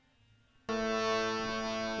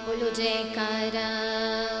बोलो जयकारा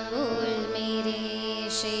बोल मेरे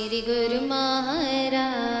श्री गुरु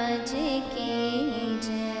महाराज की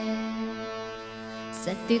जय।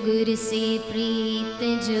 सतगुरु से प्रीत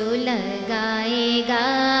जो लगाएगा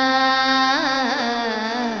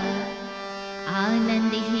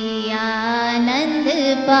आनंद ही आनंद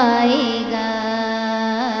पाएगा।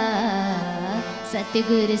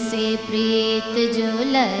 सतगुरु से प्रीत जो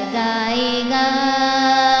लगाएगा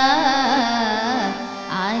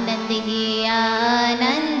आनंद ही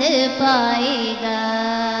आनंद पाएगा।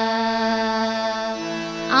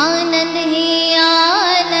 आनंद ही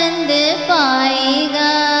आनंद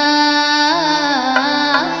पाएगा।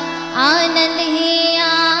 आनंद ही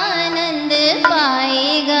आनंद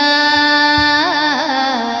पाएगा।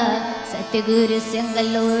 सतगुरु संग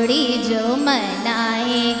लोड़ी जो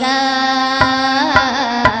मनाएगा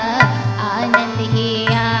आनंद ही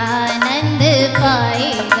आनंद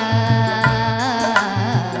पाएगा।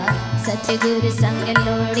 सतगुरु संग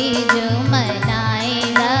लोड़ी जो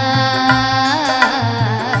मनाएगा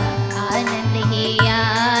आनंद ही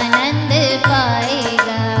आनंद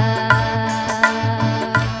पाएगा।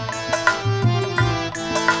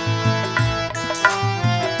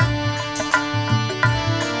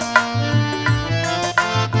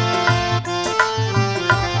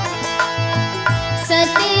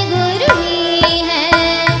 सतगुरु ही है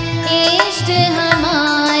इष्ट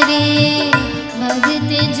हमारे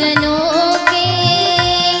भक्त जनों के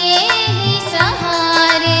यही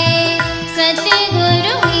सहारे।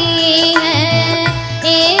 सतगुरु ही है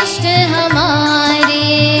इष्ट हमारे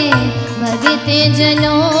भक्त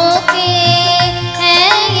जनों के है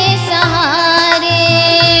ये सहारे।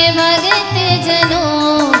 भक्त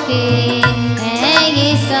जनों के है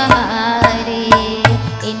ये सहारे।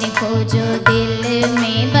 इनको जो दिल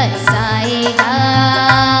में बसाएगा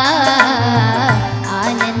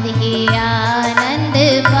आनंद ही आनंद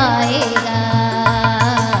पाएगा।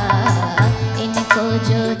 इनको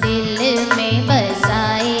जो दिल में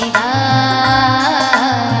बसाएगा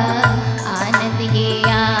आनंद ही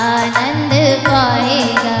आनंद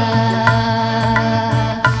पाएगा।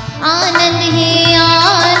 आनंद ही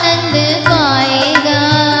आनंद पाएगा।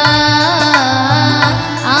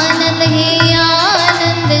 आनंद ही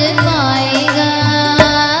आनंद पाएगा।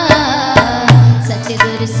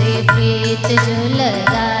 सतगुरु से प्रीत जो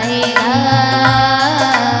लगाएगा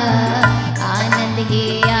आनंद ही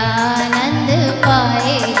आनंद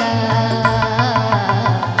पाएगा।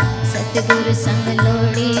 सतगुरु संग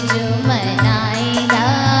लोड़ी जो मनाएगा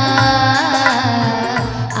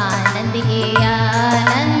आनंद ही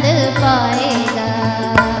आनंद पाएगा।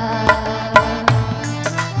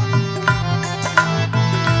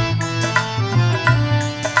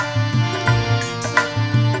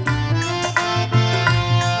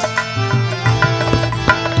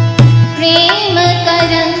 प्रेम का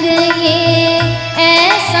रंग ये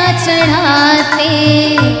ऐसा चढ़ाते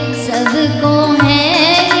सबको है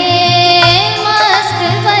ये मस्त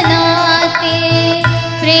बनाते।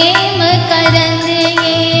 प्रेम का रंग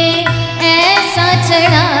ये ऐसा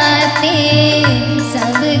चढ़ाते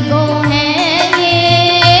सबको है ये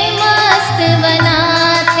मस्त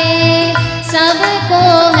बनाते। सबको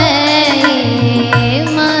है ये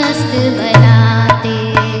मस्त बनाते।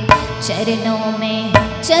 चरणों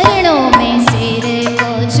में सिर को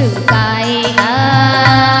झुकाएगा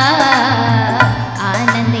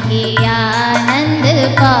आनंद ही आनंद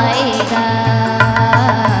पाएगा।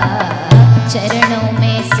 चरणों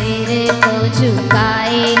में सिर को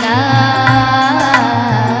झुकाएगा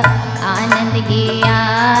आनंद ही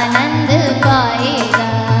आनंद पाएगा।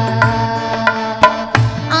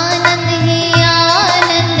 आनंद ही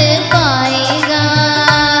आनंद पाएगा।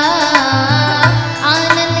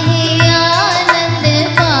 आनंद ही आनंद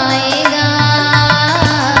पाएगा।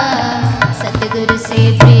 सतगुरु से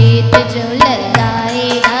प्रीत जो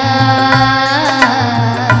लगाएगा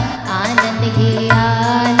आनंद ही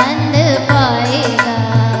आनंद पाएगा।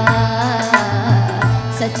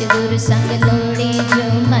 सतगुरु संग लोड़ी जो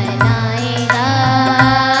मनाएगा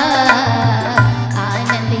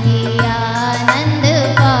आनंद ही आनंद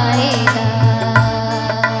पाएगा।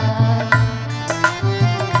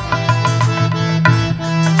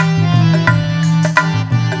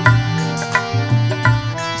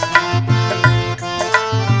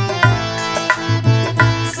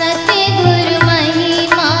 सतगुरु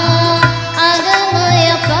महिमा अगम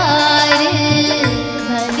अपार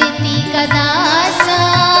भक्ति का दासा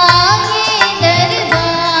ये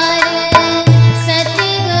दरबार।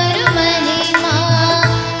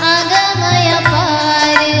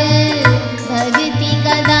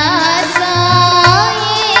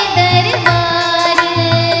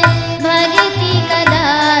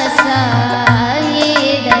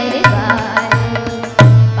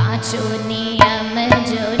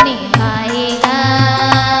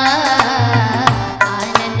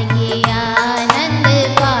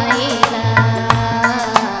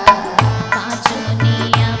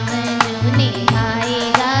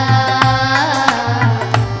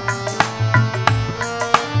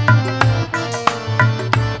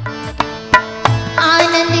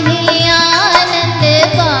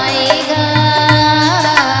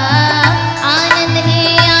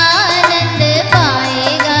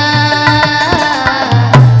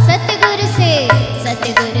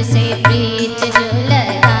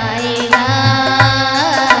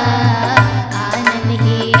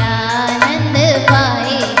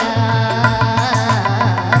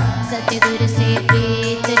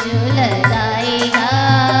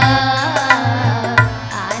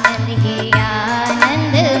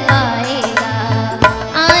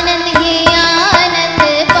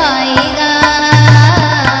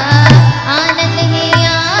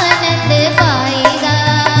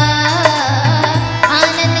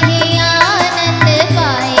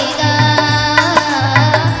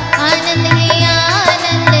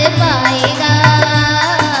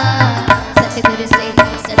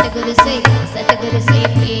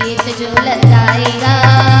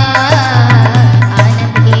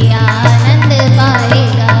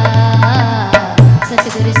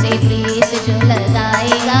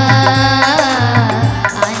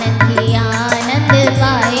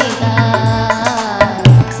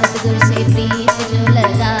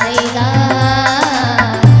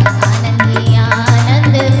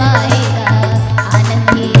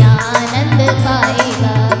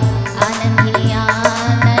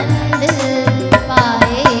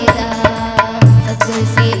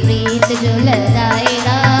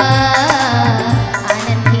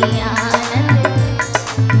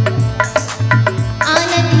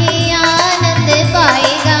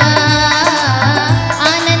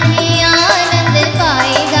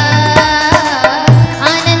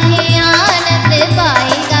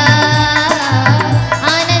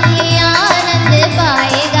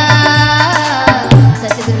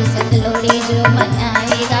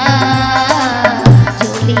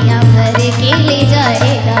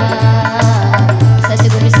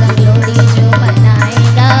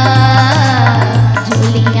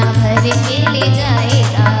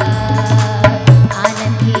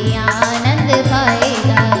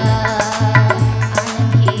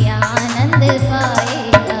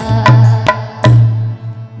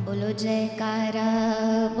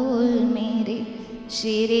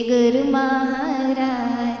 श्री